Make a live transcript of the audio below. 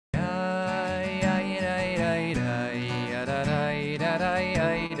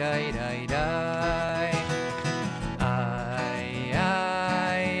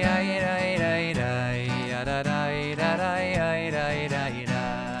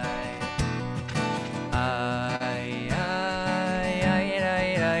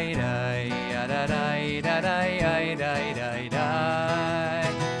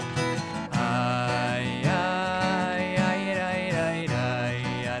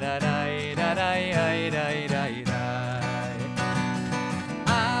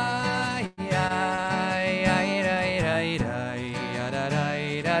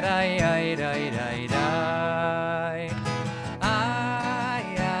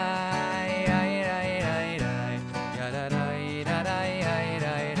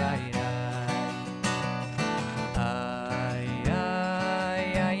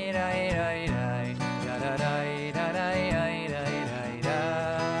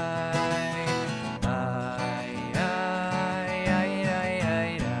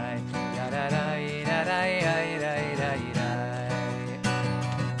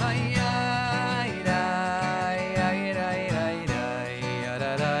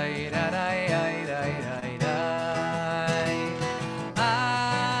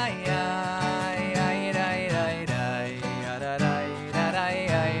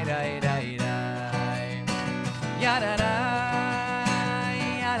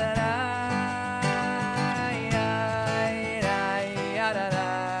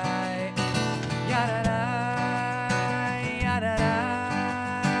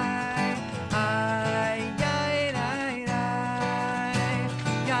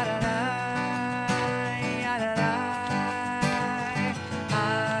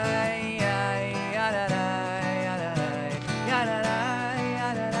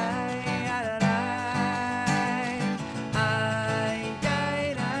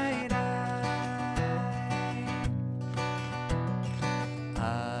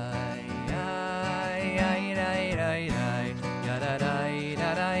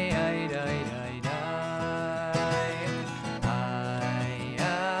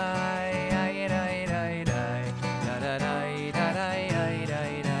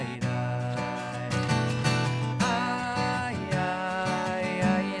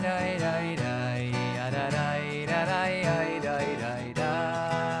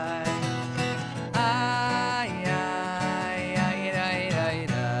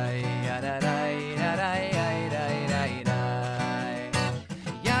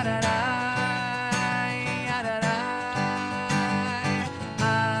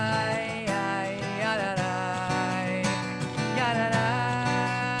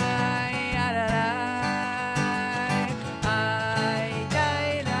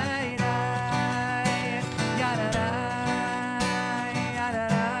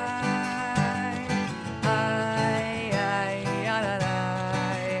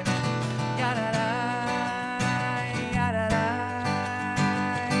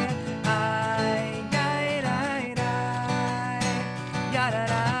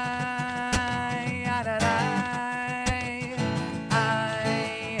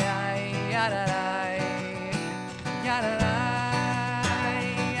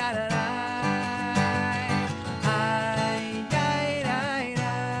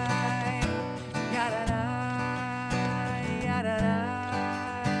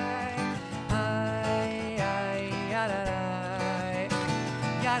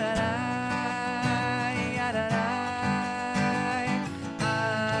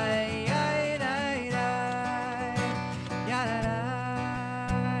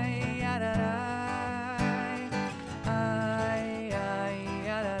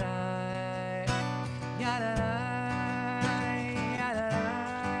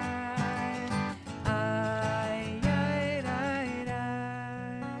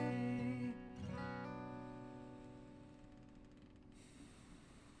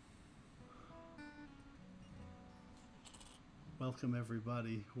Welcome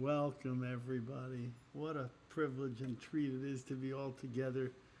everybody. Welcome everybody. What a privilege and treat it is to be all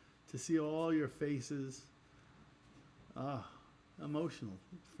together, to see all your faces. Emotional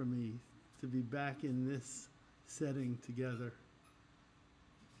for me to be back in this setting together,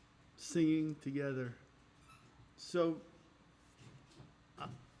 singing together. So,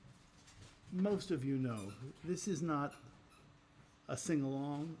 most of you know, this is not a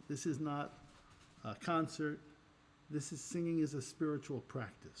sing-along. This is not a concert. Singing is a spiritual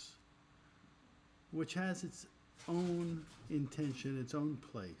practice, which has its own intention, its own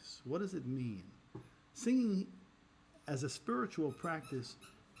place. What does it mean? Singing as a spiritual practice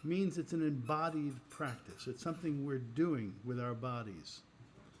means it's an embodied practice. It's something we're doing with our bodies.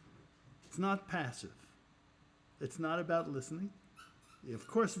 It's not passive. It's not about listening. Of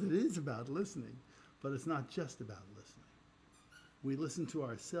course it is about listening, but it's not just about listening. We listen to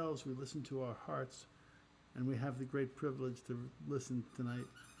ourselves, we listen to our hearts, and we have the great privilege to listen tonight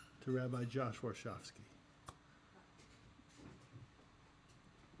to Rabbi Warshawsky.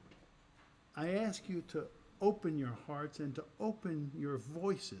 I ask you to open your hearts and to open your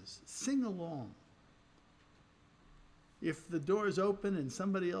voices. Sing along. If the door is open and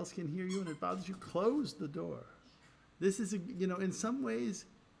somebody else can hear you and it bothers you, close the door. This is, in some ways,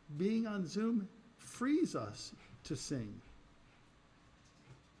 being on Zoom frees us to sing.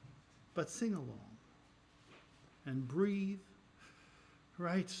 But sing along and breathe,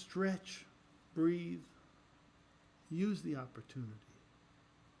 right? Stretch, breathe. Use the opportunity.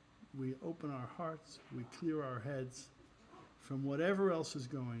 We open our hearts, we clear our heads from whatever else is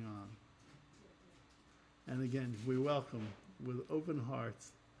going on. And again, we welcome with open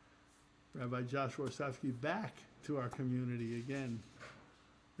hearts Rabbi Joshua Warshawsky back to our community again.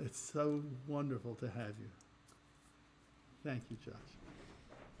 It's so wonderful to have you. Thank you, Josh.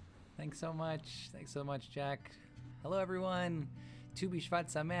 Thanks so much. Thanks so much, Jack. Hello, everyone. Tu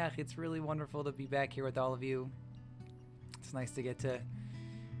B'Shvat Sameach. It's really wonderful to be back here with all of you. It's nice to get to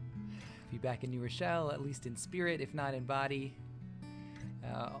be back in New Rochelle, at least in spirit, if not in body.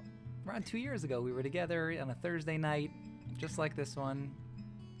 Around 2 years ago, we were together on a Thursday night, just like this one,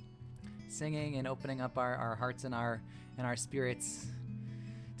 singing and opening up our hearts and our spirits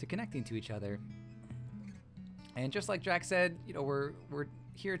to connecting to each other. And just like Jack said, we're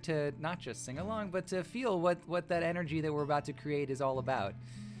here to not just sing along, but to feel what that energy that we're about to create is all about.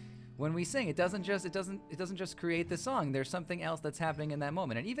 When we sing, it doesn't just create the song. There's something else that's happening in that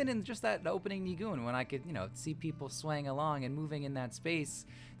moment. And even in just that opening nigun, when I could, see people swaying along and moving in that space,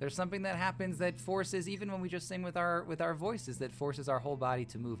 there's something that happens that forces, even when we just sing with our voices, that forces our whole body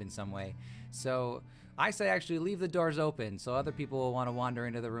to move in some way. So I say actually leave the doors open so other people will want to wander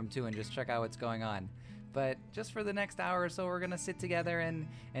into the room too and just check out what's going on. But just for the next hour or so, we're going to sit together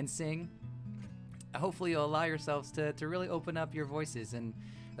and sing. Hopefully you'll allow yourselves to really open up your voices, and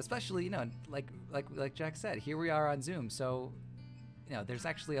especially, like Jack said, here we are on Zoom. So, there's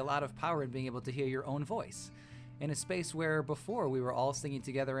actually a lot of power in being able to hear your own voice in a space where before we were all singing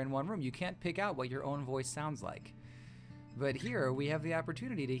together in one room. You can't pick out what your own voice sounds like. But here we have the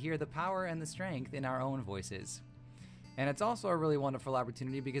opportunity to hear the power and the strength in our own voices. And it's also a really wonderful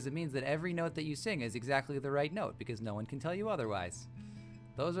opportunity because it means that every note that you sing is exactly the right note, because no one can tell you otherwise.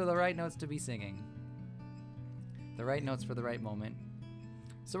 Those are the right notes to be singing. The right notes for the right moment.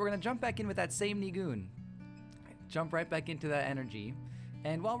 So we're going to jump back in with that same nigun. Jump right back into that energy.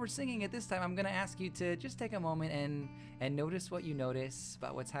 And while we're singing it this time, I'm going to ask you to just take a moment and notice what you notice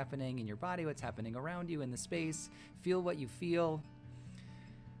about what's happening in your body, what's happening around you in the space. Feel what you feel.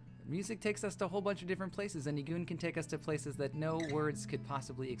 Music takes us to a whole bunch of different places, and nigun can take us to places that no words could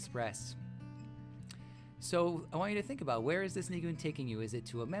possibly express. So I want you to think about, where is this nigun taking you? Is it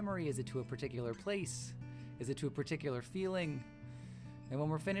to a memory? Is it to a particular place? Is it to a particular feeling? And when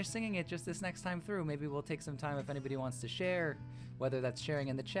we're finished singing it, just this next time through, maybe we'll take some time if anybody wants to share, whether that's sharing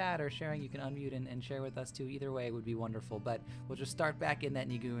in the chat or sharing, you can unmute and share with us too. Either way would be wonderful. But we'll just start back in that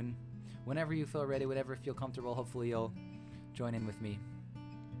nigun. Whenever you feel ready, whenever you feel comfortable, hopefully you'll join in with me.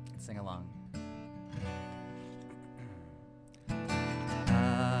 Sing along.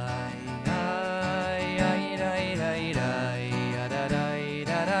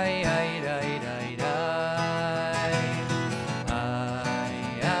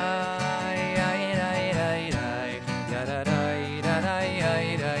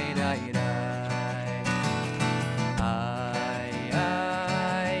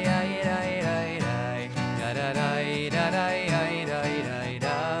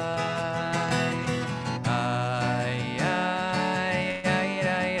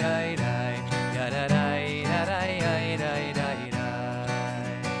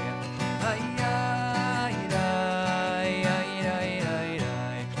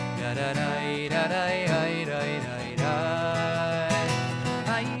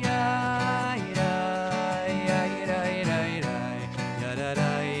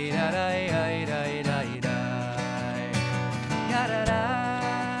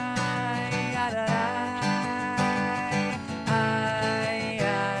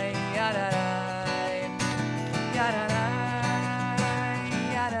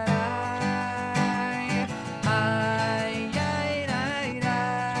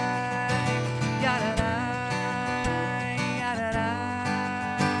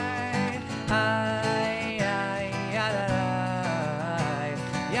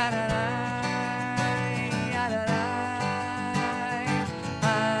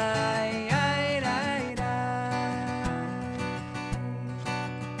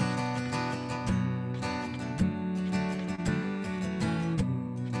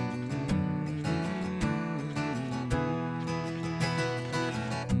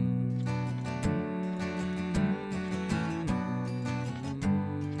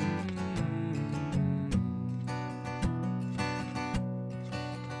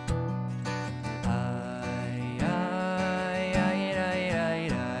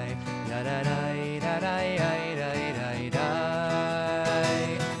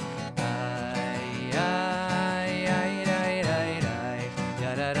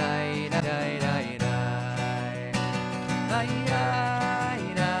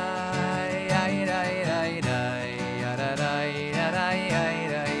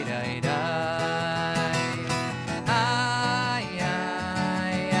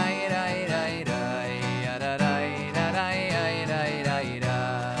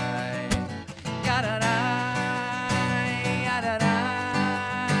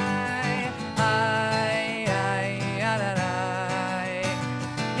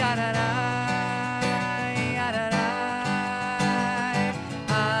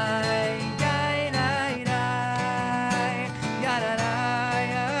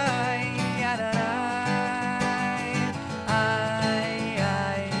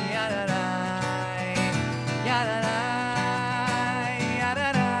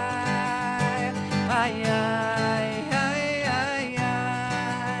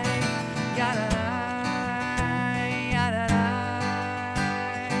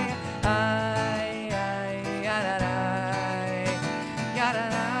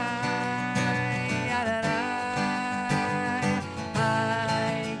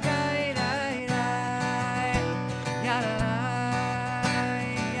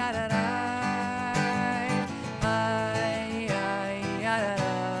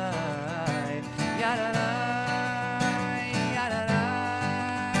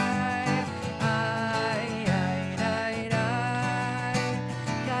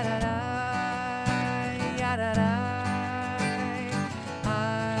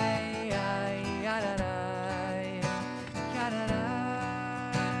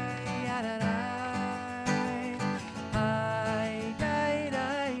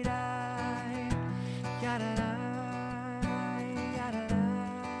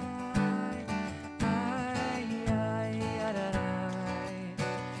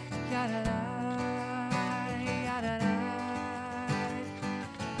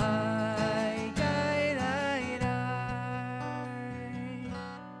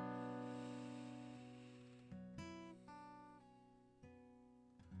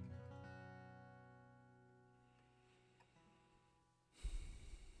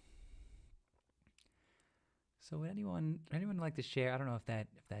 So would anyone like to share? I don't know if that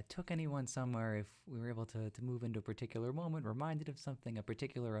took anyone somewhere, if we were able to move into a particular moment, reminded of something, a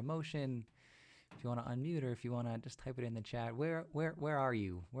particular emotion. If you want to unmute, or if you want to just type it in the chat. Where are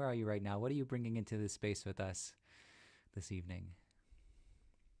you? Where are you right now? What are you bringing into this space with us this evening?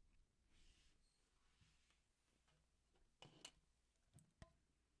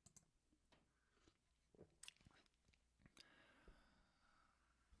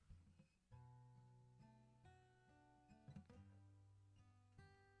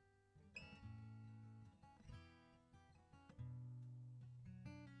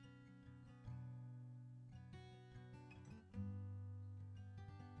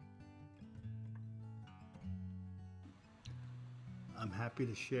 I'm happy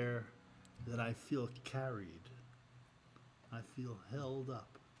to share that I feel carried. I feel held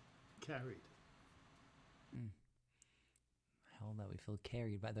up, carried. Held up, we feel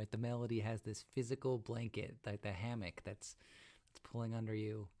carried by the melody has this physical blanket, like the hammock that's pulling under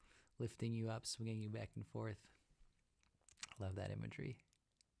you, lifting you up, swinging you back and forth. I love that imagery.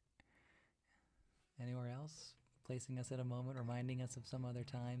 Anywhere else? Placing us at a moment, reminding us of some other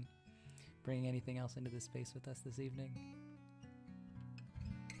time, bringing anything else into this space with us this evening?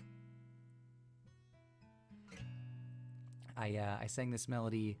 I sang this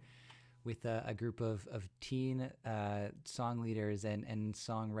melody with a group of teen song leaders and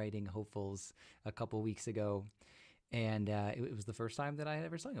songwriting hopefuls a couple weeks ago. And it was the first time that I had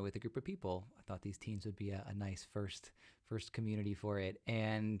ever sung it with a group of people. I thought these teens would be a nice first community for it.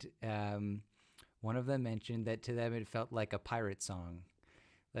 And one of them mentioned that to them it felt like a pirate song,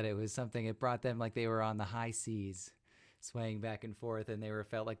 that it was something, it brought them like they were on the high seas, swaying back and forth, and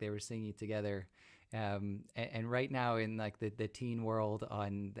felt like they were singing together. And right now in like the teen world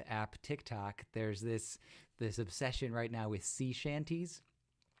on the app TikTok, there's this obsession right now with sea shanties,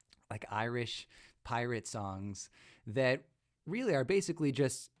 like Irish pirate songs that really are basically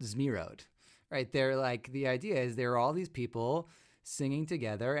just Zmirod, right? They're like, the idea is there are all these people singing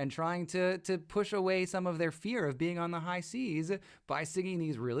together and trying to push away some of their fear of being on the high seas by singing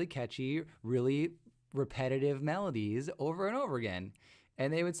these really catchy, really repetitive melodies over and over again.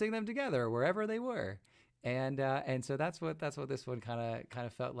 And they would sing them together wherever they were, and so that's what this one kind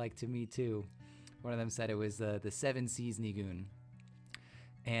of felt like to me too. One of them said it was the 7 Seas Nigun,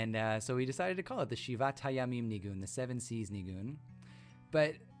 and so we decided to call it the Shivat Hayamim Nigun, the 7 Seas Nigun.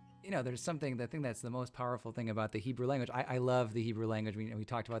 But there's something, the thing that's the most powerful thing about the Hebrew language. I love the Hebrew language. We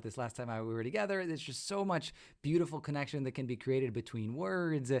talked about this last time we were together. There's just so much beautiful connection that can be created between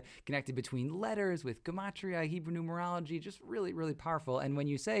words, connected between letters, with gematria, Hebrew numerology, just really, really powerful. And when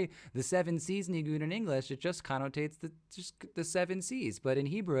you say the 7 Seas Nigun in English, it just connotates the 7 seas. But in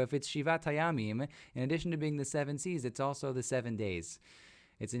Hebrew, if it's Shivat Hayamim, in addition to being the 7 seas, it's also the 7 days.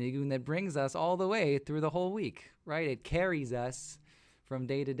 It's a Nigun that brings us all the way through the whole week, right? It carries us from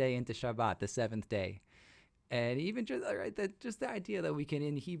day to day into Shabbat, the 7th day. And even just the idea that we can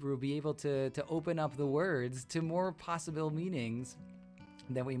in Hebrew be able to open up the words to more possible meanings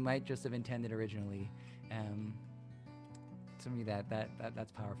than we might just have intended originally. To me,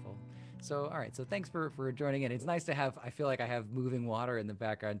 that's powerful. So, all right. So thanks for joining in. It's nice to have, I feel like I have moving water in the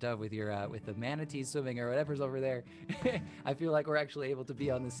background, Dove, with your, with the manatees swimming or whatever's over there. I feel like we're actually able to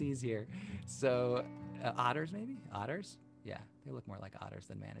be on the seas here. So otters, maybe? Otters? Yeah, they look more like otters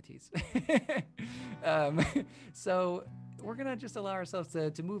than manatees. um, so we're going to just allow ourselves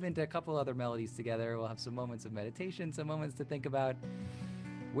to move into a couple other melodies together. We'll have some moments of meditation, some moments to think about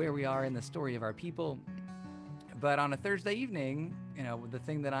where we are in the story of our people. But on a Thursday evening, the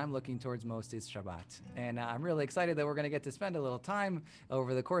thing that I'm looking towards most is Shabbat. And I'm really excited that we're going to get to spend a little time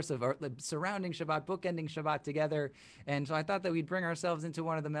over the course of surrounding Shabbat, bookending Shabbat together. And so I thought that we'd bring ourselves into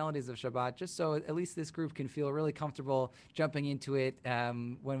one of the melodies of Shabbat, just so at least this group can feel really comfortable jumping into it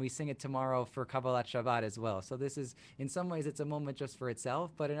when we sing it tomorrow for Kabbalat Shabbat as well. So this is, in some ways, it's a moment just for itself,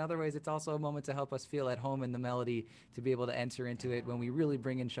 but in other ways, it's also a moment to help us feel at home in the melody, to be able to enter into it when we really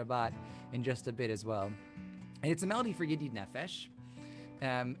bring in Shabbat in just a bit as well. And it's a melody for Yedid Nefesh.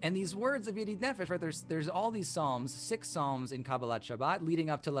 And these words of Yedid Nefesh, right, there's all these psalms, 6 psalms in Kabbalat Shabbat, leading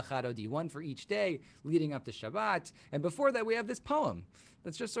up to Lecha Dodi, 1 for each day, leading up to Shabbat. And before that, we have this poem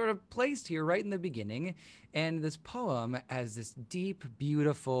that's just sort of placed here right in the beginning. And this poem has this deep,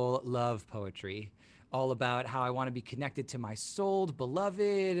 beautiful love poetry, all about how I want to be connected to my soul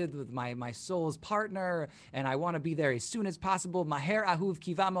beloved, with my soul's partner, and I want to be there as soon as possible. Maher ahuv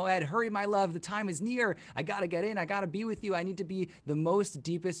kiva moed, hurry my love, the time is near. I got to get in, I got to be with you. I need to be the most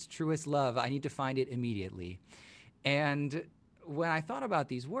deepest, truest love. I need to find it immediately. And when I thought about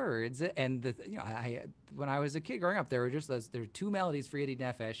these words, and when I was a kid growing up, there were 2 melodies for Yedid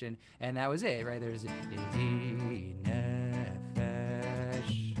Nefesh, and that was it, right? There's Yedid Nefesh,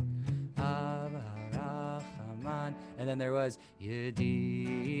 and then there was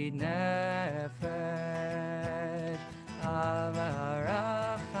Yedid Nefesh,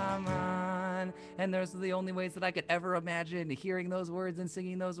 Avarachaman. And those are the only ways that I could ever imagine hearing those words and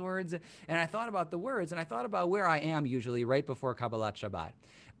singing those words. And I thought about the words, and I thought about where I am usually right before Kabbalat Shabbat.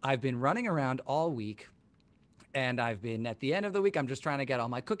 I've been running around all week. And I've been, at the end of the week, I'm just trying to get all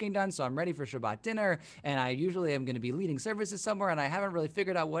my cooking done, so I'm ready for Shabbat dinner, and I usually am going to be leading services somewhere, and I haven't really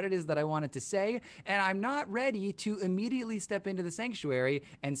figured out what it is that I wanted to say, and I'm not ready to immediately step into the sanctuary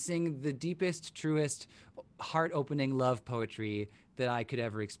and sing the deepest, truest, heart-opening love poetry that I could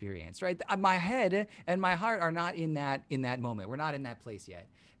ever experience, right? My head and my heart are not in that moment. We're not in that place yet.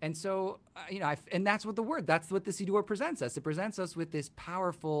 And so, and that's what that's what the Siddur presents us. It presents us with this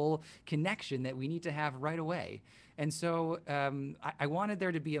powerful connection that we need to have right away. And so I wanted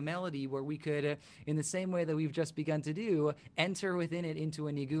there to be a melody where we could, in the same way that we've just begun to do, enter within it into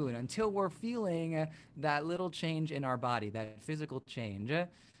a nigun until we're feeling that little change in our body, that physical change,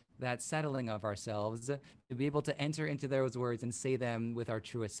 that settling of ourselves, to be able to enter into those words and say them with our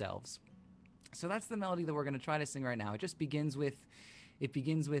truest selves. So that's the melody that we're going to try to sing right now. It just begins with a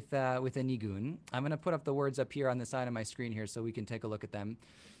nigun. I'm going to put up the words up here on the side of my screen here so we can take a look at them.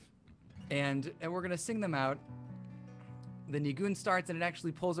 And we're going to sing them out. The nigun starts, and it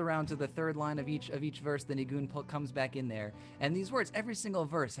actually pulls around to the 3rd line of each verse. The nigun comes back in there. And these words, every single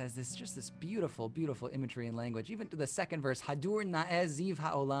verse has this beautiful, beautiful imagery and language. Even to the 2nd verse, Hadur na'ez ziv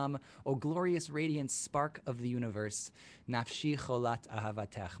ha'olam, O glorious radiant spark of the universe, Nafshi cholat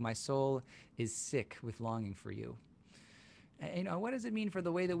ahavatech. My soul is sick with longing for you. What does it mean for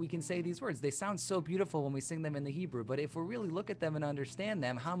the way that we can say these words? They sound so beautiful when we sing them in the Hebrew, but if we really look at them and understand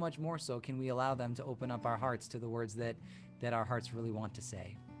them, how much more so can we allow them to open up our hearts to the words that our hearts really want to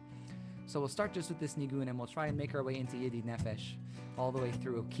say? So we'll start just with this nigun, and we'll try and make our way into Yedid Nefesh all the way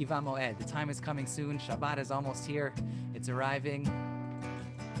through. Kiva Moed, the time is coming soon. Shabbat is almost here. It's arriving.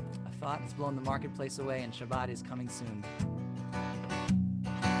 A thought has blown the marketplace away, and Shabbat is coming soon.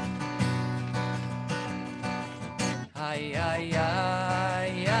 Ay, ay,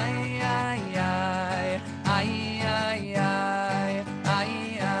 ay, ay, ay, ay, ay, ay, ay,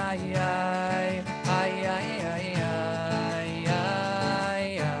 ay, ay, ay, ay,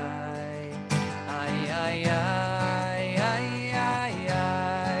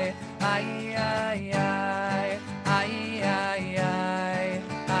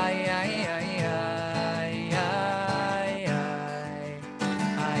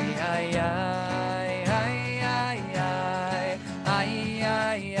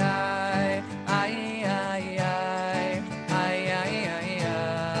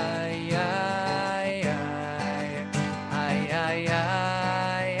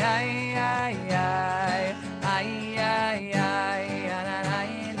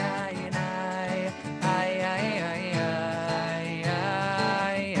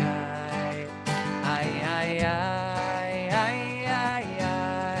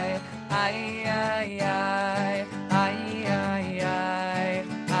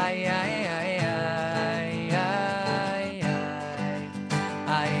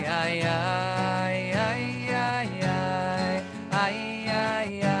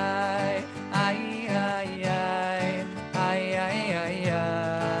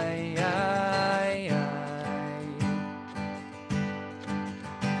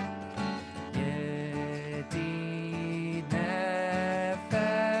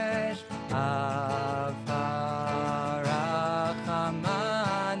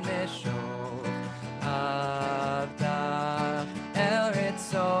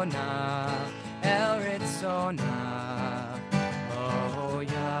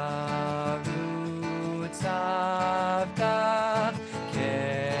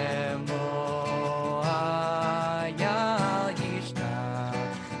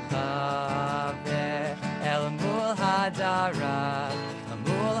 hadarach,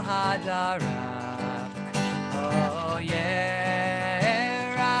 amul hadarach. Oh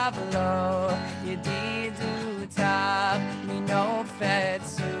yeah, Rablo, yedidutav,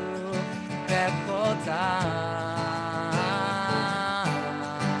 minofetzu, bechotam.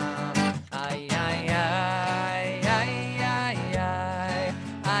 Ay, ay, ay, ay, ay, ay,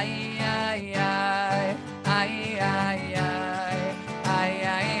 ay, ay, ay, ay, ay,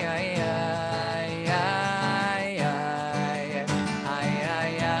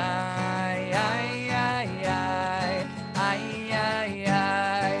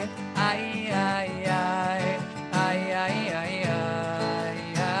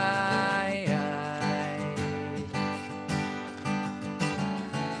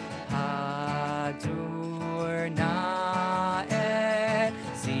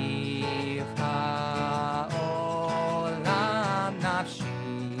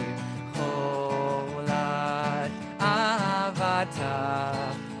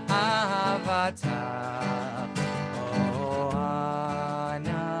 Oh,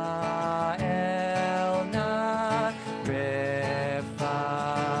 Ana Elna Refana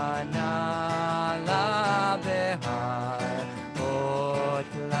La Behar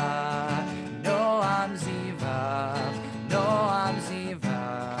Otla Noam Ziva Noam Ziva.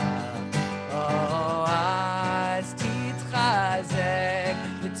 Oh, as titchazek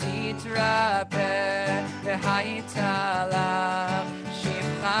v'titraper v'haitala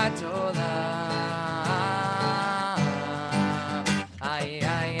shivchat olam. Ay,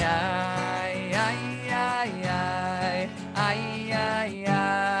 ay, ay, ay, ay, ay, ay, ay, ay,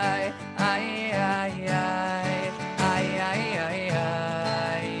 ay, ay,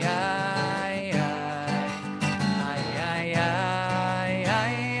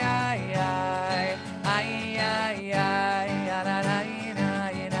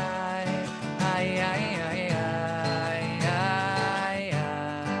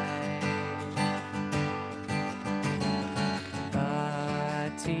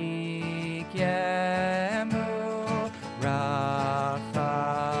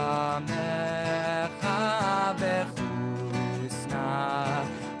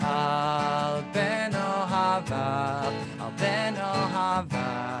 Al ben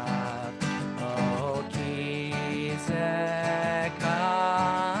ohavav. Oh, ki zekama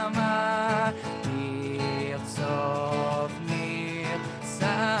nirtzov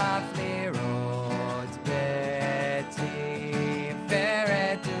nirsaf lirot betiferet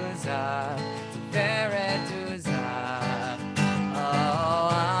uzav, tiferet uzav. Oh,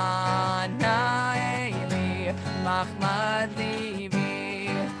 ana eli machmad livi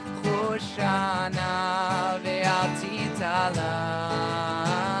chushana ve'atitalam.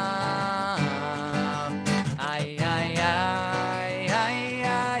 Ay, ay, ay, ay,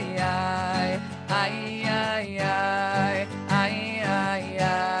 ay, ay, ay, ay, ay, ay, ay,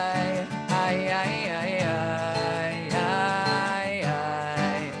 ay,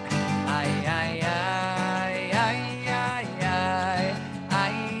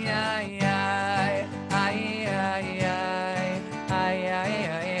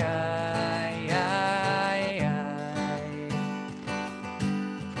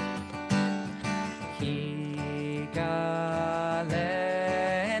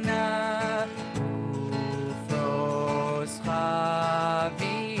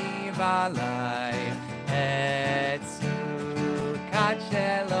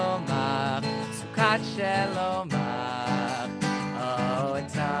 Sukat Shelomach, oh,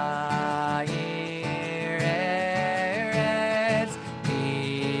 Ta'ir Eretz,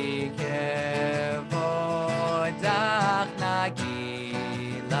 Bikevodach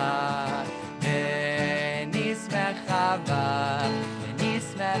Nagila, Benismechava,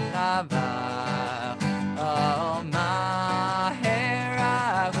 oh, Maherahu,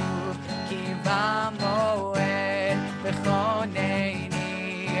 Kivamoed, Bechoneini,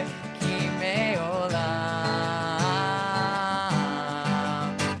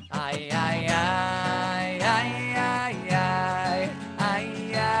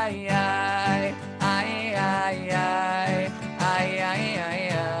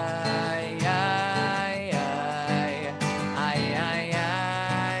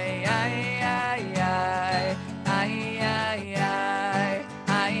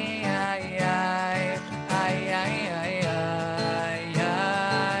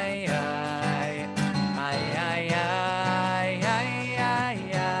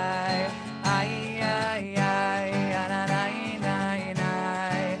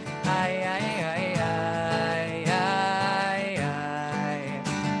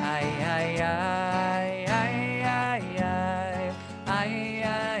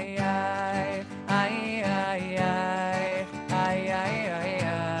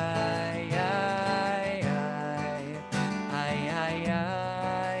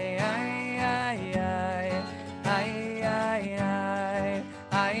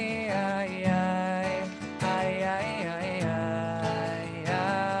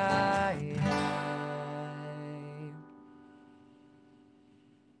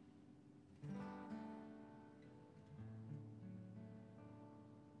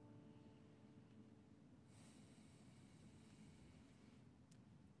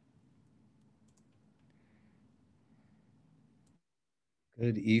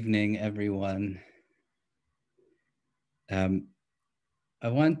 Good evening, everyone. I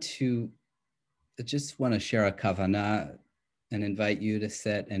just want to share a kavanah and invite you to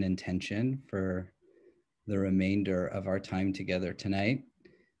set an intention for the remainder of our time together tonight.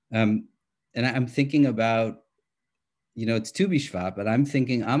 And I'm thinking about, it's Tu B'Shvat, but I'm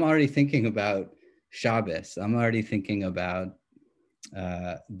already thinking about Shabbos. I'm already thinking about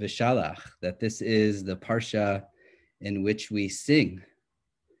B'Shalach, that this is the parsha in which we sing.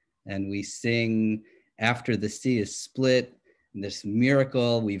 And we sing after the sea is split, this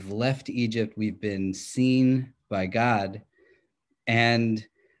miracle, we've left Egypt, we've been seen by God. And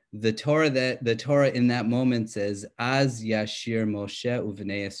the Torah in that moment says, Az Yashir Moshe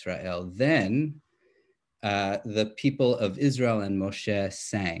Uvnei Israel. Then the people of Israel and Moshe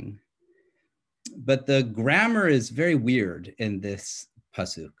sang. But the grammar is very weird in this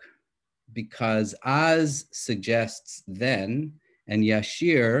pasuk, because Az suggests then, and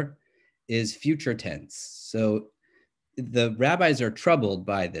Yashir is future tense. So the rabbis are troubled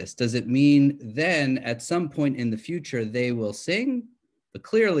by this. Does it mean then at some point in the future they will sing? But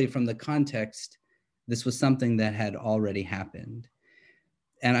clearly from the context, this was something that had already happened.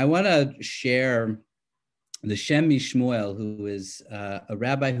 And I want to share the Shem Mishmuel, who is a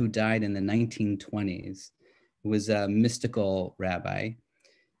rabbi who died in the 1920s, who was a mystical rabbi.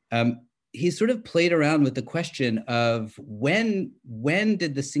 He sort of played around with the question of when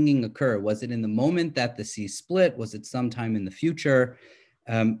did the singing occur? Was it in the moment that the sea split? Was it sometime in the future?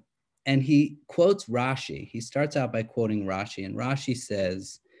 And he quotes Rashi. He starts out by quoting Rashi, and Rashi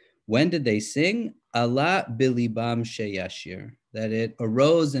says, when did they sing? Allah bilibam sheyashir, that it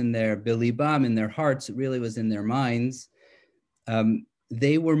arose in their bilibam, in their hearts, it really was in their minds.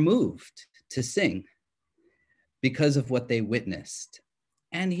 They were moved to sing because of what they witnessed.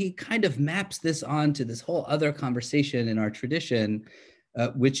 And he kind of maps this onto this whole other conversation in our tradition,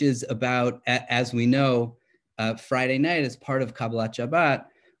 which is about, as we know, Friday night as part of Kabbalat Shabbat,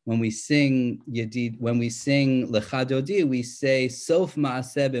 when we sing Lecha Dodi, we say Sof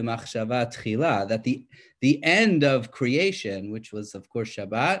Ma'aseh B'Machshava Tchila, that the end of creation, which was of course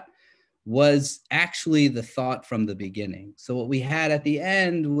Shabbat, was actually the thought from the beginning. So what we had at the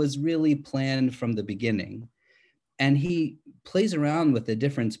end was really planned from the beginning. And he plays around with the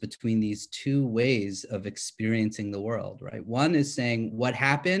difference between these two ways of experiencing the world, right? One is saying what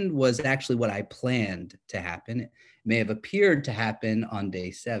happened was actually what I planned to happen. It may have appeared to happen on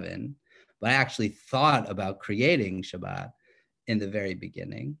day 7, but I actually thought about creating Shabbat in the very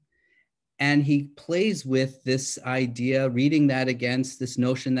beginning. And he plays with this idea, reading that against this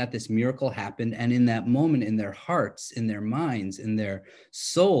notion that this miracle happened. And in that moment, in their hearts, in their minds, in their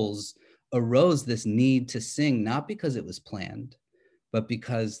souls, arose this need to sing, not because it was planned, but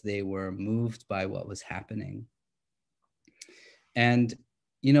because they were moved by what was happening. And,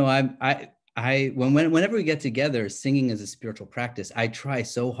 whenever we get together, singing as a spiritual practice, I try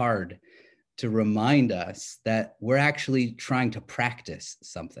so hard to remind us that we're actually trying to practice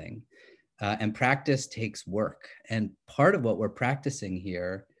something. And practice takes work. And part of what we're practicing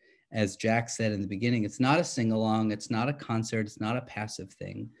here, as Jack said in the beginning, it's not a sing-along, it's not a concert, it's not a passive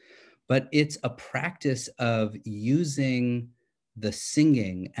thing, but it's a practice of using the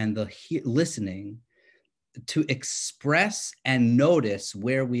singing and the listening to express and notice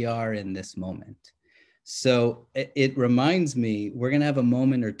where we are in this moment. So it reminds me, we're going to have a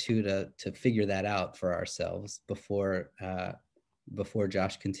moment or two to figure that out for ourselves before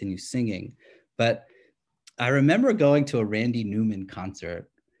Josh continues singing. But I remember going to a Randy Newman concert,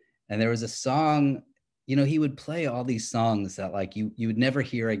 and there was a song, he would play all these songs that like you would never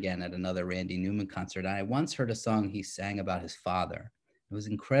hear again at another Randy Newman concert. And I once heard a song he sang about his father. It was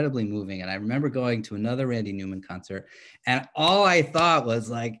incredibly moving. And I remember going to another Randy Newman concert, and all I thought was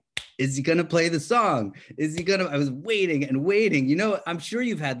like, is he going to play the song? I was waiting and waiting. I'm sure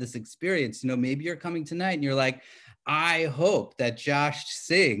you've had this experience. Maybe you're coming tonight and you're like, I hope that Josh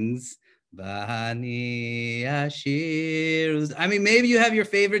sings Bani Ashir. I mean, maybe you have your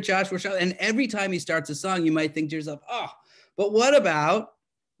favorite Josh Warshawsky, and every time he starts a song, you might think to yourself, oh, but what about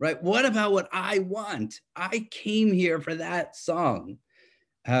what I want? I came here for that song.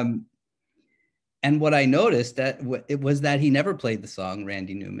 And what I noticed it was that he never played the song,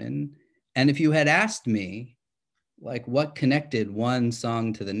 Randy Newman. And if you had asked me, like what connected one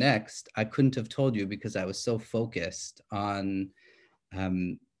song to the next, I couldn't have told you, because I was so focused on,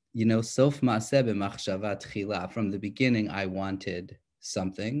 Sof Ma'aseh B'Machshava Tchila. From the beginning, I wanted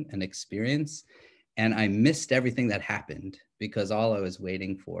something, an experience, and I missed everything that happened because all I was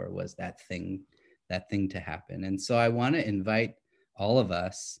waiting for was that thing to happen. And so I want to invite all of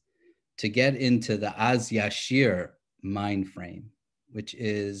us to get into the Az Yashir mind frame, which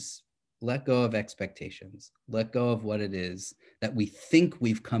is let go of expectations, let go of what it is that we think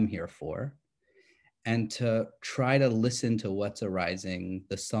we've come here for, and to try to listen to what's arising,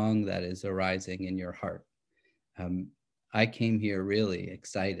 the song that is arising in your heart. I came here really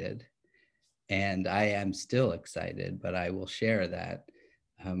excited, and I am still excited, but I will share that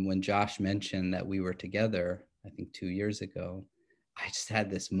when Josh mentioned that we were together, I think 2 years ago, I just had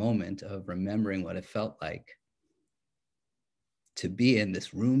this moment of remembering what it felt like to be in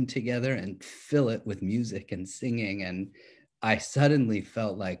this room together and fill it with music and singing. And I suddenly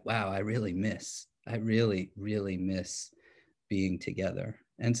felt like, wow, I really miss being together.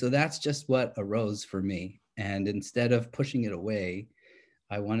 And so that's just what arose for me. And instead of pushing it away,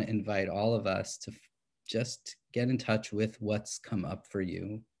 I want to invite all of us to just get in touch with what's come up for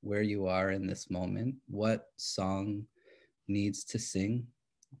you, where you are in this moment, what song needs to sing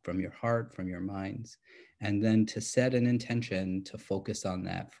from your heart, from your minds, and then to set an intention to focus on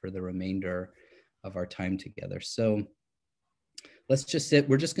that for the remainder of our time together. So let's just sit.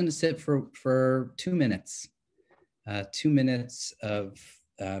 We're just going to sit for 2 minutes, 2 minutes of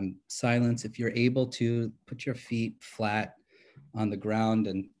silence. If you're able to, put your feet flat on the ground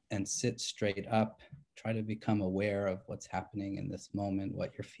and sit straight up. Try to become aware of what's happening in this moment,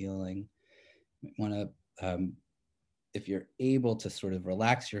 what you're feeling. You want to, if you're able to sort of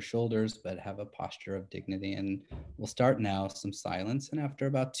relax your shoulders, but have a posture of dignity. And we'll start now, some silence. And after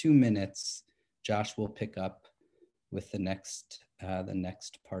about 2 minutes, Josh will pick up with the next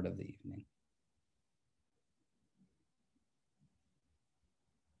part of the evening.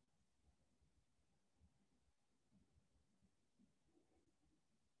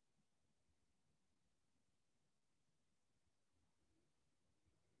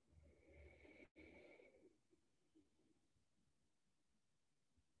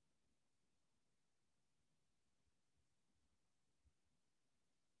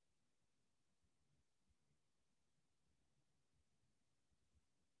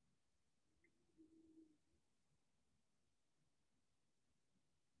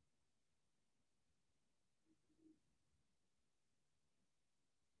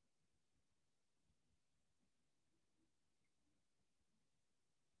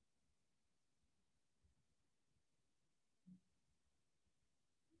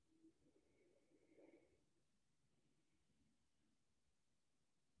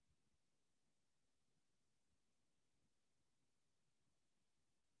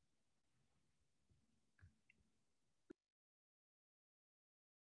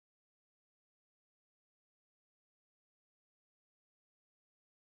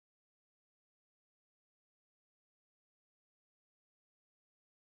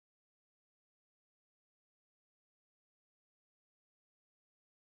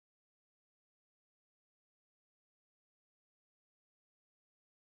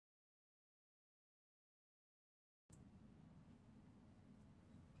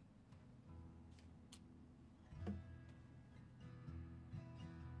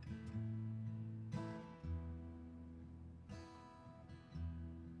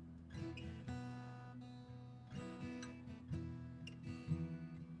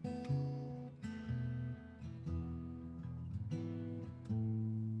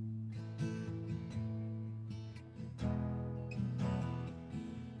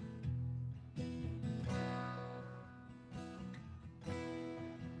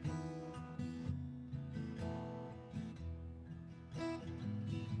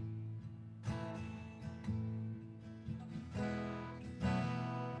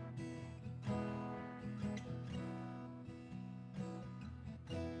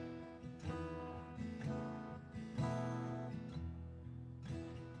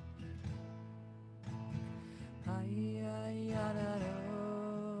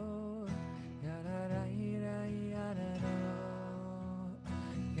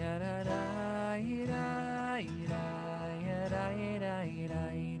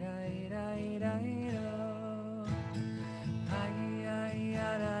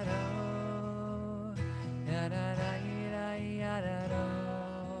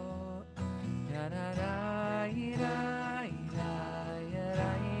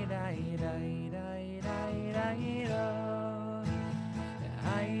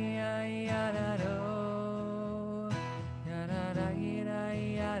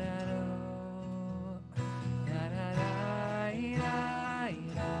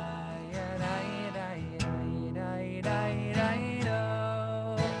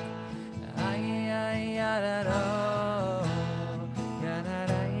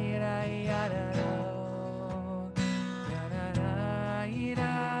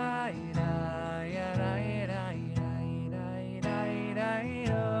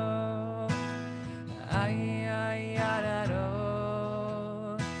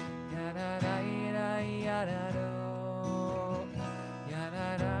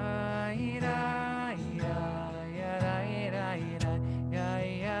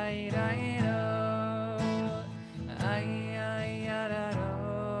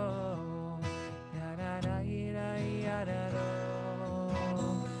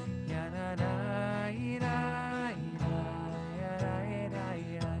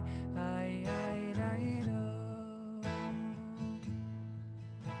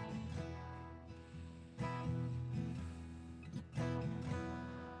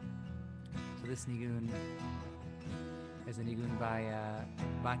 this nigun is a nigun by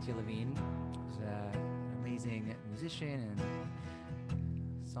Batya Levine, who's an amazing musician and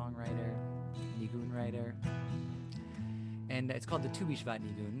songwriter, nigun writer. And it's called the Tu B'Shvat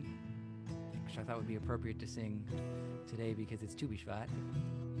nigun, which I thought would be appropriate to sing today because it's Tu B'Shvat.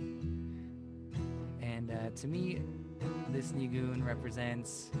 And to me, this nigun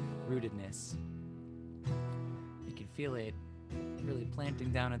represents rootedness. You can feel it really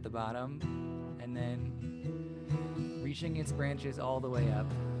planting down at the bottom and then reaching its branches all the way up.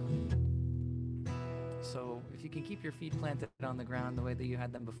 So if you can keep your feet planted on the ground the way that you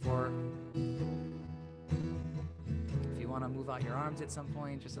had them before, if you want to move out your arms at some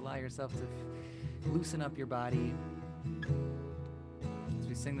point, just allow yourself to loosen up your body. As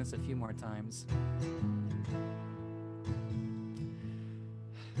we sing this a few more times.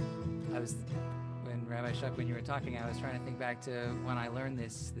 Rabbi Shuck, when you were talking, I was trying to think back to when I learned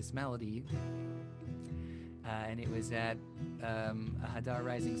this melody, and it was at a Hadar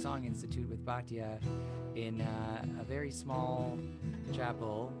Rising Song Institute with Batya in a very small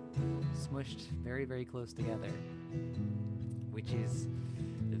chapel, smushed very, very close together, which is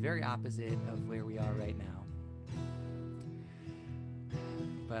the very opposite of where we are right now.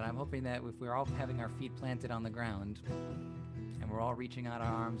 But I'm hoping that if we're all having our feet planted on the ground, and we're all reaching out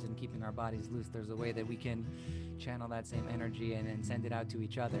our arms and keeping our bodies loose, there's a way that we can channel that same energy and send it out to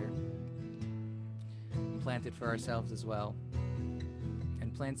each other. And plant it for ourselves as well.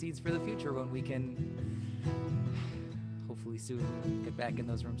 And plant seeds for the future when we can, hopefully soon, get back in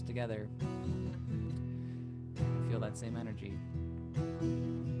those rooms together and feel that same energy.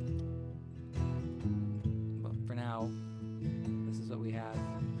 But for now, this is what we have.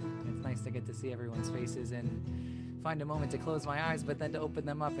 And it's nice to get to see everyone's faces and find a moment to close my eyes, but then to open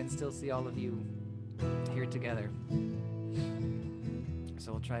them up and still see all of you here together.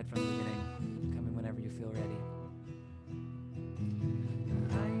 So we'll try it from the beginning. Come in whenever you feel ready.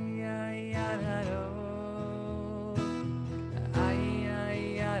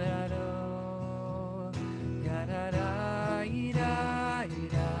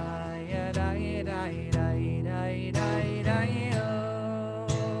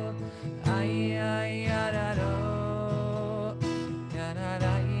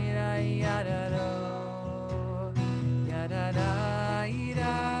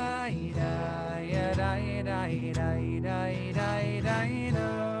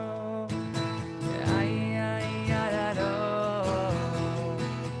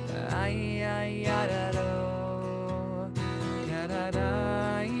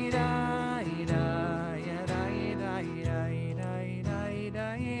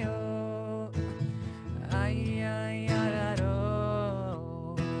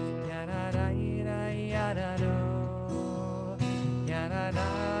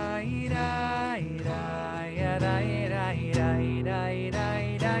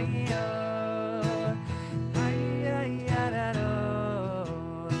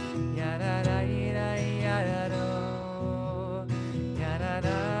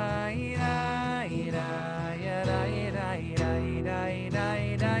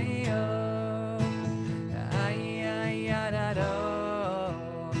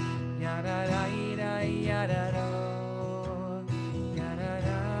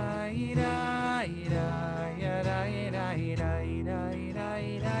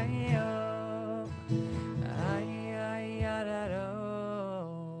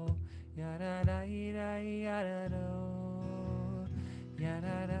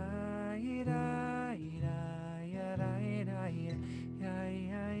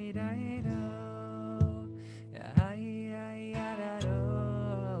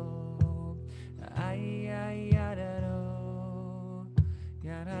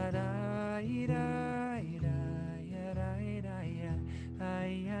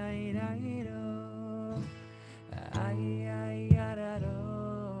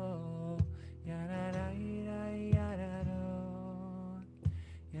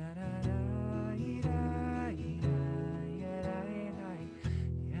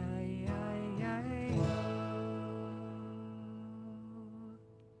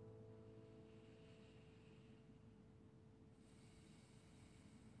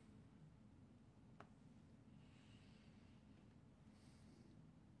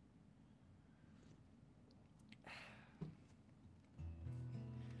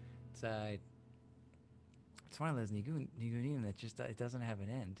 It's one of those nigunim that just it doesn't have an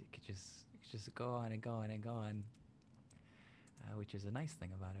end. It could just go on and go on and go on, which is a nice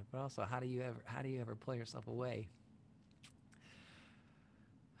thing about it. But also, how do you ever pull yourself away?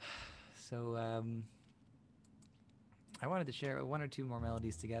 So I wanted to share one or two more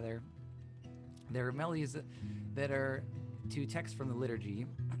melodies together, There are melodies that are to text from the liturgy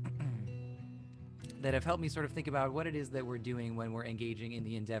that have helped me sort of think about what it is that we're doing when we're engaging in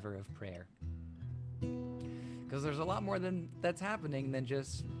the endeavor of prayer. Because there's a lot more that's happening than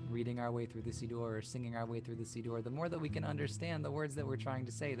just reading our way through the Siddur or singing our way through the Siddur. The more that we can understand the words that we're trying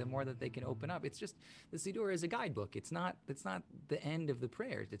to say, the more that they can open up. It's just, the Siddur is a guidebook. It's not the end of the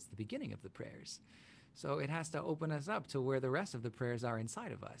prayers. It's the beginning of the prayers. So it has to open us up to where the rest of the prayers are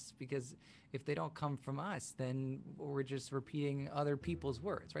inside of us. Because if they don't come from us, then we're just repeating other people's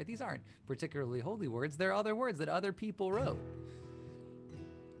words, right? These aren't particularly holy words. They're other words that other people wrote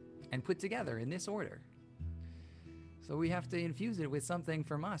and put together in this order. So we have to infuse it with something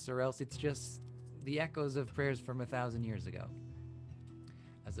from us, or else it's just the echoes of prayers from 1,000 years ago,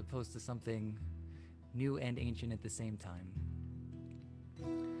 as opposed to something new and ancient at the same time.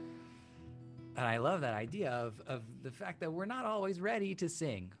 And I love that idea of the fact that we're not always ready to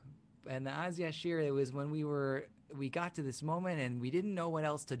sing. And the Az Yashir, it was when we got to this moment and we didn't know what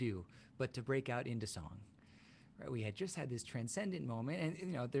else to do but to break out into song. Right? We had just had this transcendent moment,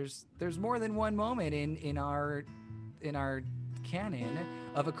 and there's more than one moment in our canon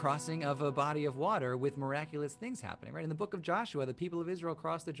of a crossing of a body of water with miraculous things happening, right? In the book of Joshua, the people of Israel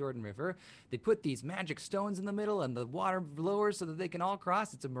crossed the Jordan River. They put these magic stones in the middle and the water lowers so that they can all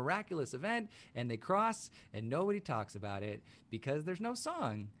cross. It's a miraculous event, and they cross, and nobody talks about it because there's no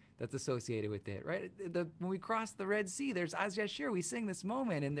song that's associated with it, right? When we cross the Red Sea, there's Az Yashir, we sing this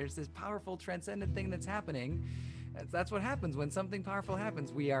moment, and there's this powerful transcendent thing that's happening. That's what happens when something powerful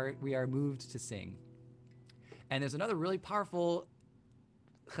happens. We are moved to sing. And there's another really powerful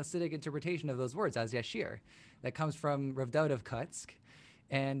Hasidic interpretation of those words, Az Yashir, that comes from Rav Dowd of Kutsk.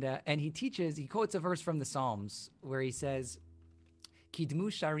 And he quotes a verse from the Psalms where he says, Kidmu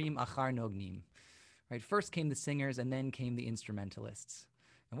sharim achar nognim. Right? First came the singers and then came the instrumentalists.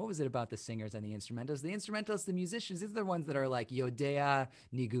 And what was it about the singers and the instrumentalists? The instrumentalists, the musicians, these are the ones that are like Yodea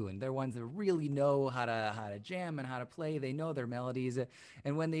Nigun. They're ones that really know how to jam and how to play. They know their melodies.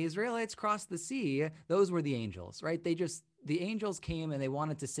 And when the Israelites crossed the sea, those were the angels, right? The angels came and they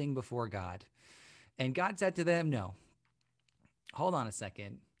wanted to sing before God. And God said to them, no, hold on a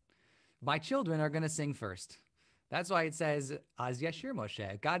second. My children are going to sing first. That's why it says, Az Yashir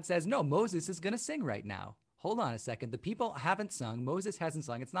Moshe. God says, no, Moses is going to sing right now. Hold on a second. The people haven't sung. Moses hasn't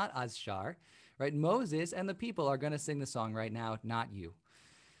sung. It's not Az Shar, right? Moses and the people are going to sing the song right now, not you.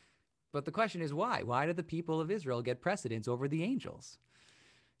 But the question is why? Why did the people of Israel get precedence over the angels?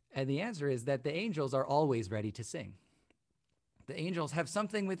 And the answer is that the angels are always ready to sing. The angels have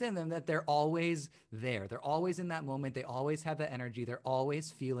something within them that they're always there. They're always in that moment. They always have that energy. They're always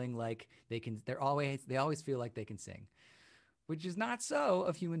feeling like they can. They always feel like they can sing, which is not so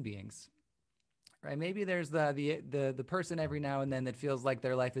of human beings. Right? Maybe there's the person every now and then that feels like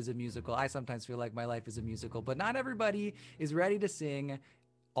their life is a musical. I sometimes feel like my life is a musical, but not everybody is ready to sing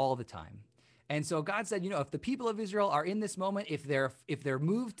all the time. And so God said, if the people of Israel are in this moment, if they're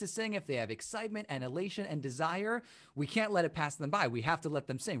moved to sing, if they have excitement and elation and desire, we can't let it pass them by. We have to let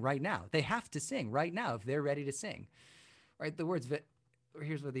them sing right now. They have to sing right now if they're ready to sing. Right? The words,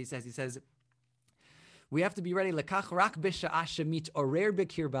 here's what he says. He says, we have to be ready. Lekach rak b'sha'ah shemit orer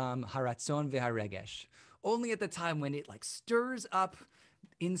b'kirbam haratzon v'haregesh. Only at the time when it stirs up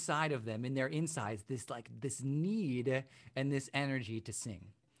inside of them, in their insides, this need and this energy to sing.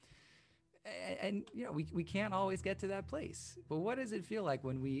 And we can't always get to that place. But what does it feel like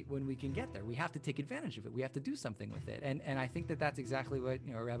when we can get there? We have to take advantage of it. We have to do something with it. And I think that's exactly what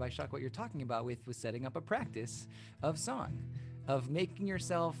Rabbi Shuck, what you're talking about with setting up a practice of song, of making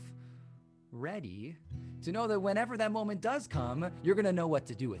yourself ready to know that whenever that moment does come, you're going to know what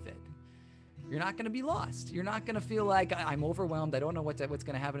to do with it. You're not going to be lost. You're not going to feel like I'm overwhelmed. I don't know what's going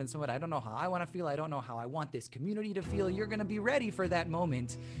to happen in someone. I don't know how I want to feel. I don't know how I want this community to feel. You're going to be ready for that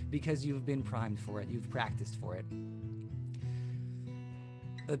moment because you've been primed for it. You've practiced for it.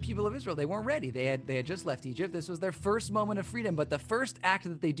 The people of Israel, they weren't ready. They had just left Egypt. This was their first moment of freedom. But the first act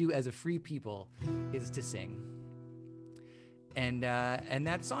that they do as a free people is to sing. And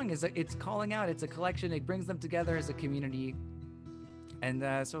that song it's calling out. It's a collection. It brings them together as a community.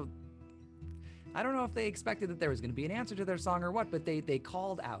 And so I don't know if they expected that there was going to be an answer to their song or what, but they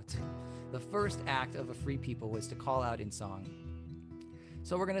called out. The first act of a free people was to call out in song.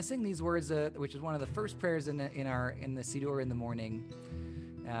 So we're going to sing these words, which is one of the first prayers in the Siddur in the morning.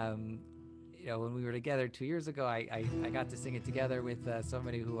 When we were together 2 years ago, I got to sing it together with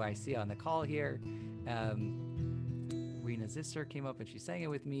somebody who I see on the call here. Rena Zisser came up and she sang it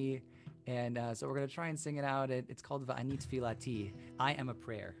with me. And so we're going to try and sing it out. It's called Va'ani Tfilati, I am a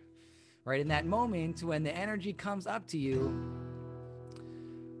prayer. Right, in that moment when the energy comes up to you,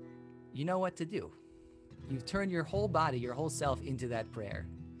 you know what to do. You've turned your whole body, your whole self into that prayer.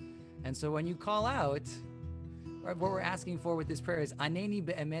 And so when you call out, right, what we're asking for with this prayer is Aneni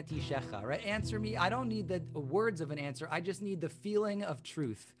be'emet yishecha, right? Answer me. I don't need the words of an answer. I just need the feeling of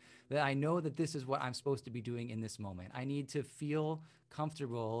truth, that I know that this is what I'm supposed to be doing in this moment. I need to feel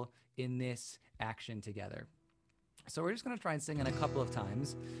comfortable in this action together. So we're just going to try and sing it a couple of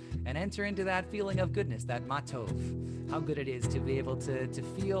times and enter into that feeling of goodness, that matov, how good it is to be able to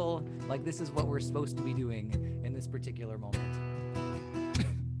feel like this is what we're supposed to be doing in this particular moment.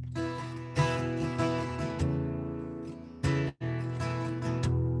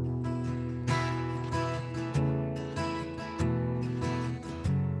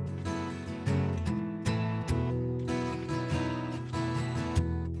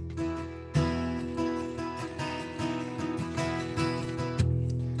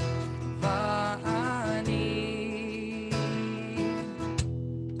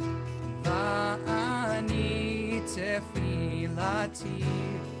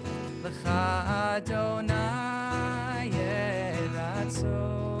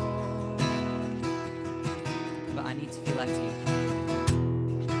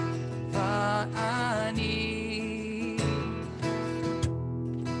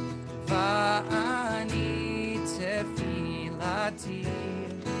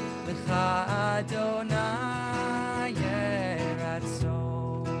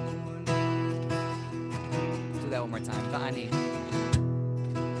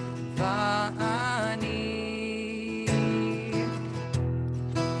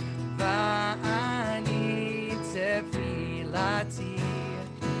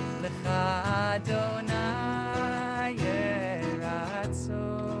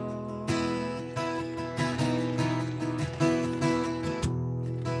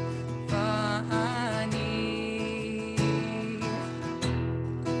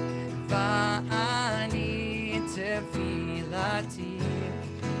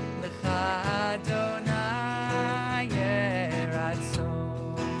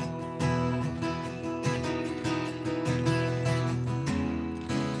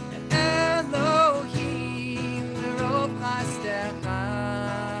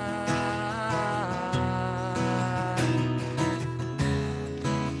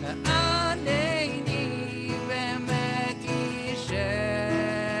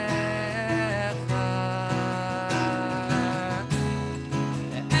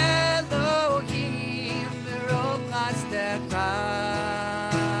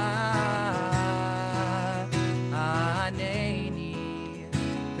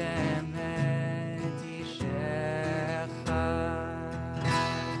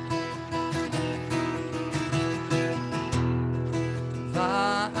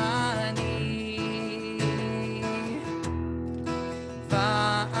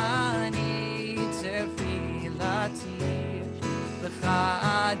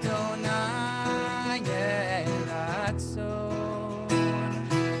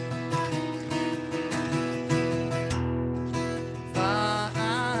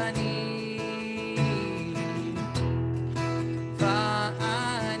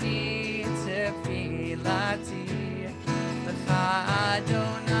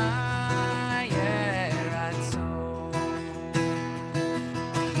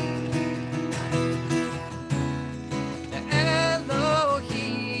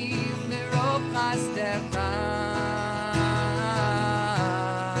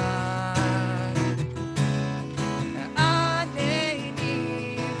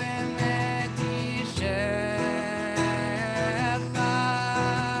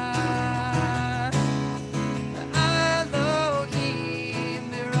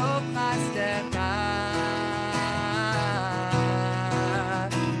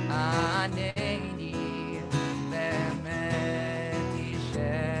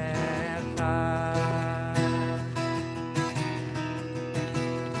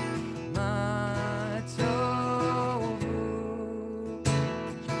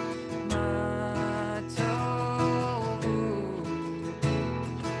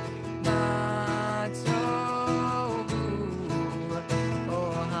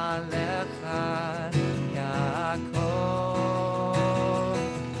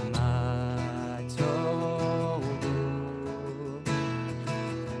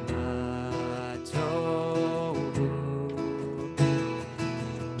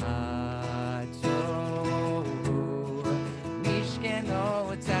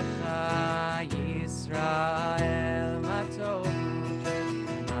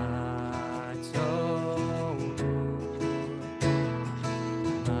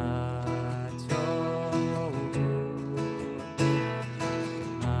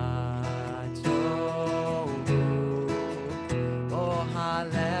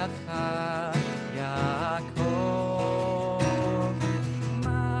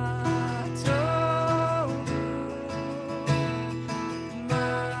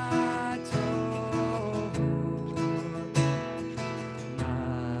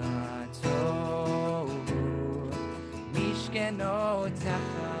 Mishkenotecha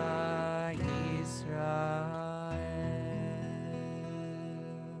Yisrael.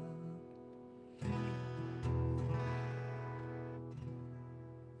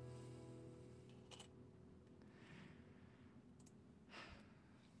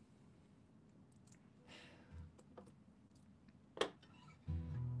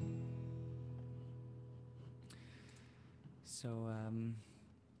 So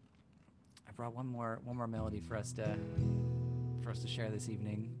I brought one more melody for us to share this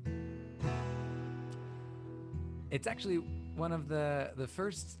evening. It's actually one of the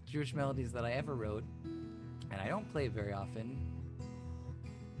first Jewish melodies that I ever wrote, and I don't play it very often.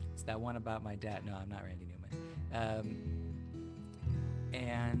 It's that one about my dad. No, I'm not Randy Newman.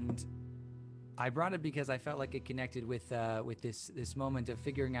 And I brought it because I felt like it connected with this moment of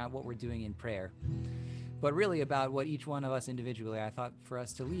figuring out what we're doing in prayer. But really about what each one of us individually, I thought for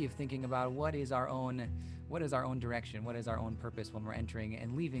us to leave thinking about what is our own direction, what is our own purpose when we're entering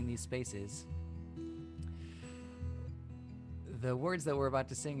and leaving these spaces. The words that we're about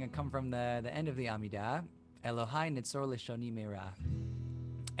to sing come from the end of the Amidah, Elohai Nitzor Leshoni Meira.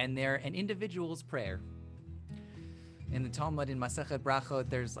 And they're an individual's prayer. In the Talmud, in Masechet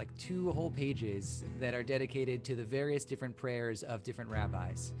Brachot, there's like 2 whole pages that are dedicated to the various different prayers of different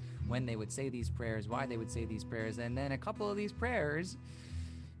rabbis. When they would say these prayers, why they would say these prayers, and then a couple of these prayers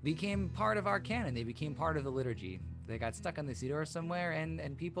became part of our canon. They became part of the liturgy. They got stuck on the Siddur somewhere,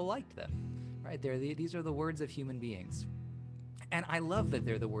 and people liked them. Right? These are the words of human beings. And I love that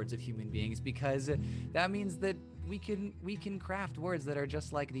they're the words of human beings, because that means that we can craft words that are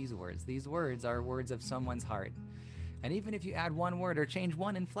just like these words. These words are words of someone's heart. And even if you add one word or change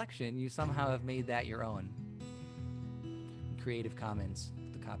one inflection, you somehow have made that your own. Creative Commons,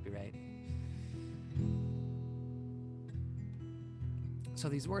 the copyright. So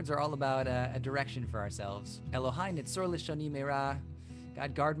these words are all about a direction for ourselves. Elohai nitzor lishoni meira.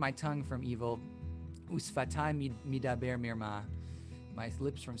 God, guard my tongue from evil. Usfatai midaber mirma. My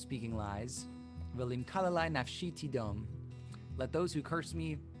lips from speaking lies. Velim kalalai nafshi tidom. Let those who curse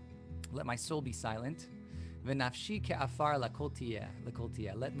me, let my soul be silent. V'nafshi ke'afar lakol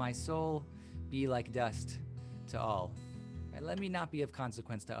tiyeh. Let my soul be like dust to all. Right? Let me not be of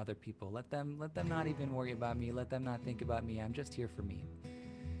consequence to other people. Let them not even worry about me. Let them not think about me. I'm just here for me.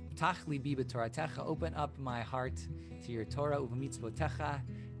 Ptach libi b'toratecha. Open up my heart to your Torah, uv'mitzvotecha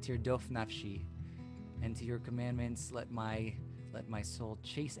tirdof nafshi. And to your commandments, let my soul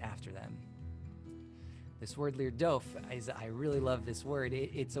chase after them. This word lirdof, I really love this word.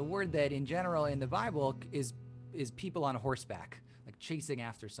 It's a word that in general in the Bible is people on horseback, like chasing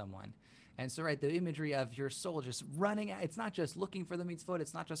after someone. And so, right, the imagery of your soul just running, it's not just looking for the mitzvot,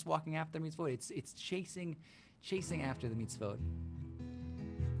 it's not just walking after the mitzvot, it's chasing after the mitzvot.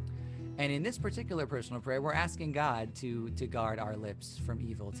 And in this particular personal prayer, we're asking God to guard our lips from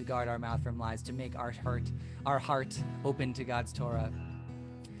evil, to guard our mouth from lies, to make our heart open to God's Torah.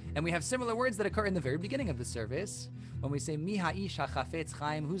 And we have similar words that occur in the very beginning of the service when we say Mi ha'ish hachafetz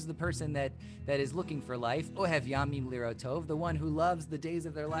chaim, who's the person that is looking for life, Ohev yamim lirotov, the one who loves the days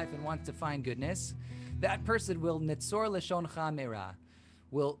of their life and wants to find goodness. That person will nitzor leshoncha meira.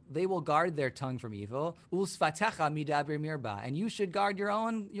 They will guard their tongue from evil. Usfatecha midaber mirba, and you should guard your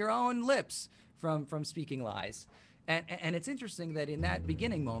own lips from speaking lies. And it's interesting that in that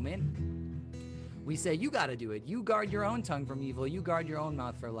beginning moment, we say, you got to do it. You guard your own tongue from evil. You guard your own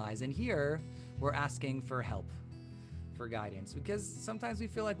mouth for lies. And here, we're asking for help, for guidance, because sometimes we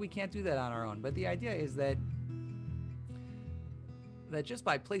feel like we can't do that on our own. But the idea is that just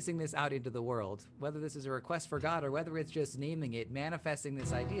by placing this out into the world, whether this is a request for God or whether it's just naming it, manifesting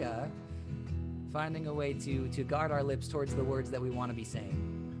this idea, finding a way to guard our lips towards the words that we want to be saying,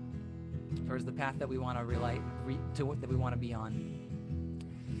 towards the path that we want that we want to be on.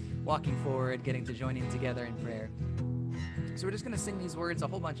 Walking forward, getting to join in together in prayer. So we're just going to sing these words a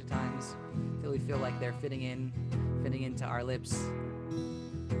whole bunch of times until we feel like they're fitting into our lips,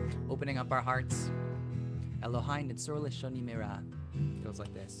 opening up our hearts. Elohai nitzor leshoni meira. It goes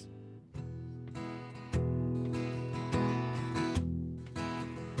like this.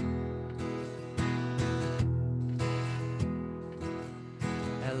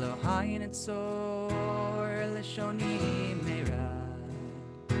 Elohai nitzor leshoni meira.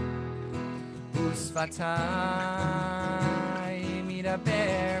 Usfatai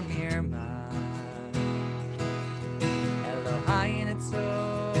midaber mirma. Elohai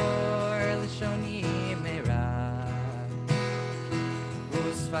nitzor leshoni meira.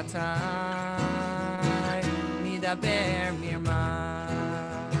 Usfatai midaber mirma.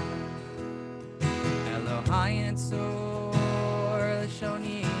 Elohai nitzor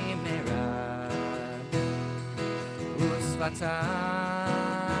leshoni meira. ושפתיי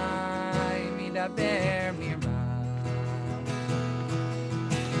מדבר מרמה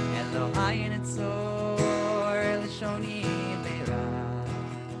אלוהי נצור לשוני מרע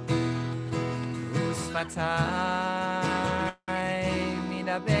ושפתיי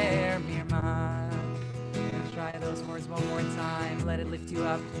מדבר מרמה. Try those words one more time. Let it lift you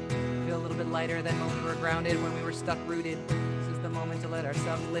up. Feel a little bit lighter than when we were grounded, when we were stuck rooted. This is the moment to let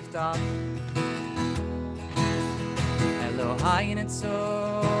ourselves lift off. Elohai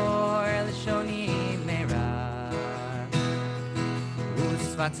netzor lishoni meira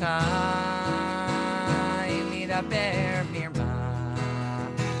Usvatai midaber mirma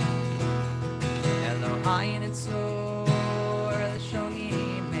Elohai netzor lishoni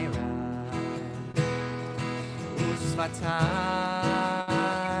meira Usvatai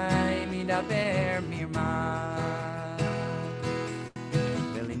midaber mirma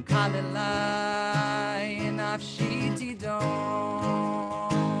Velim kalelai nafshi tidom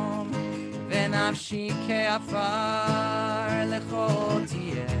ונפשי כעפר לכל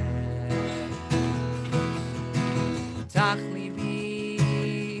תהיה פתח ליבי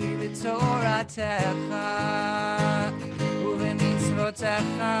בתורתך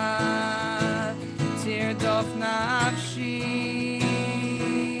ובמצוותיך תרדוף נפשי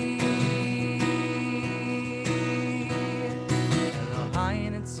אלוהי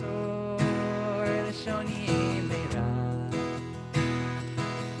נצור לשוני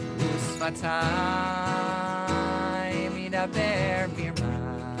ושפתיי מדבר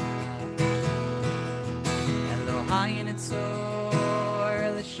מרמה אלוהי נצור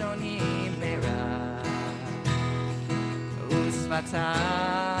לשוני מרע ושפתיי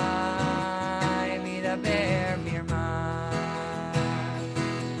מדבר מרמה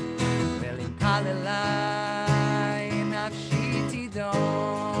ולמקל אליי נפשי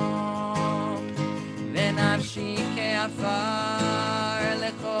תדום ונפשי כעפר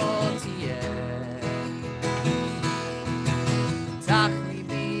לכל תהיה פתח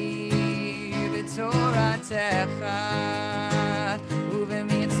ליבי בתורתך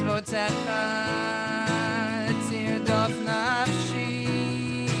ובמצוותיך תרדוף נפשי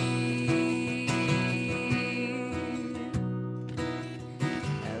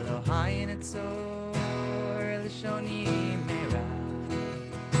אלוהי נצור לשוני מרע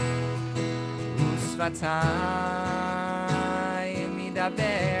ושפתיי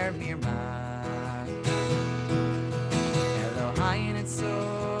מדבר מרמה אלוהי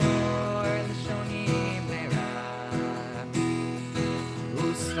נצור לשוני מרע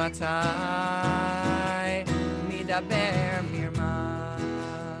ושפתיי מדבר מרמה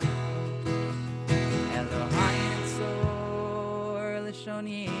אלוהי נצור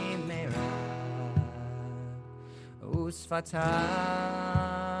לשוני מרע ושפתיי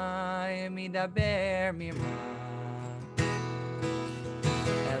מדבר מרמה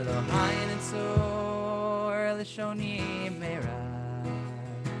אלוהי נצור לשוני מרע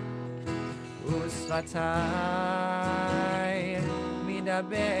ושפתיי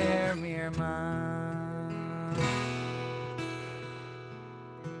מדבר מרמה.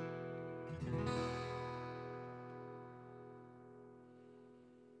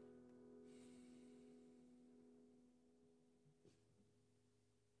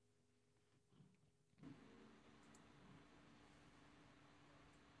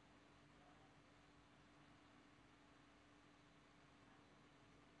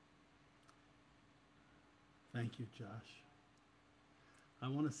 Thank you, Josh. I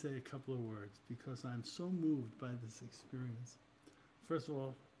want to say a couple of words because I'm so moved by this experience. First of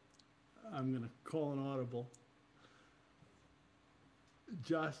all, I'm going to call an audible.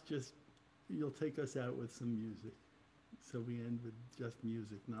 Josh, you'll take us out with some music. So we end with just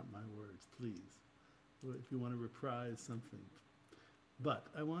music, not my words, please. If you want to reprise something. But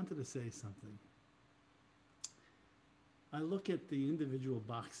I wanted to say something. I look at the individual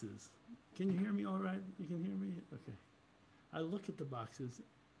boxes. Can you hear me all right? You can hear me? Okay. I look at the boxes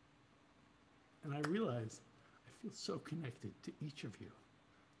and I realize I feel so connected to each of you.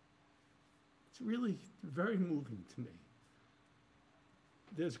 It's really very moving to me.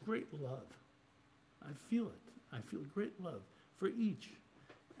 There's great love. I feel it. I feel great love for each.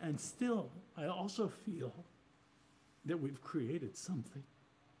 And still, I also feel that we've created something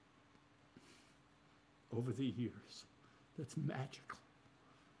over the years that's magical.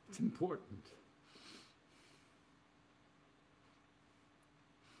 It's important.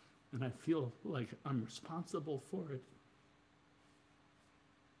 And I feel like I'm responsible for it.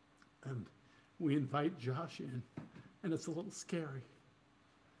 And we invite Josh in, and it's a little scary.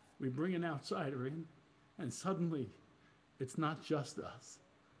 We bring an outsider in, and suddenly it's not just us.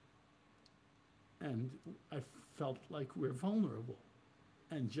 And I felt like we're vulnerable.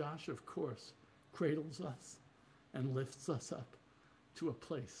 And Josh, of course, cradles us and lifts us up to a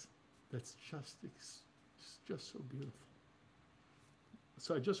place that's just so beautiful.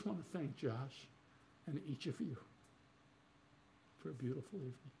 So I just want to thank Josh and each of you for a beautiful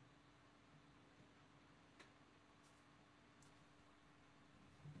evening.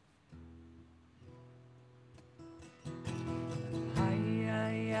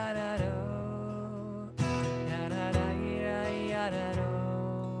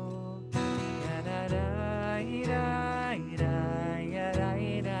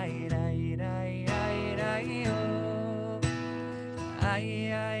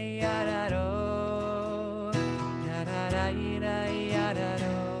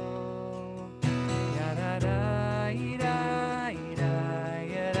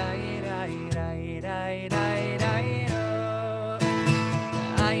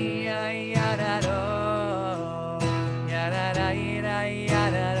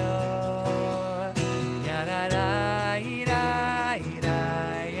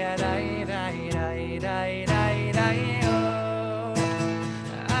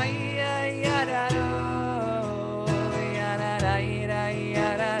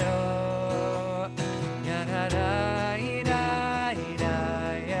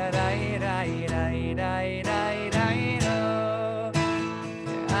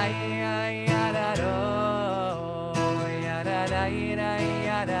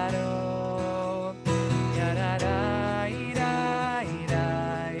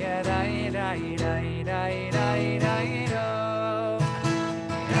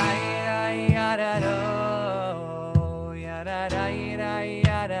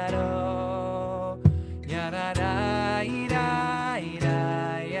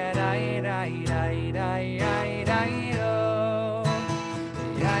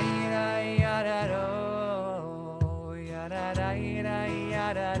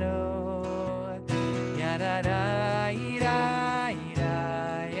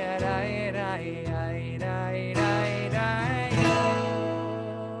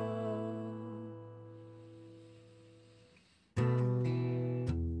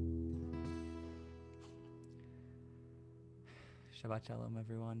 Shabbat Shalom,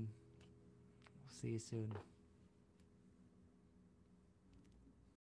 everyone. We'll see you soon.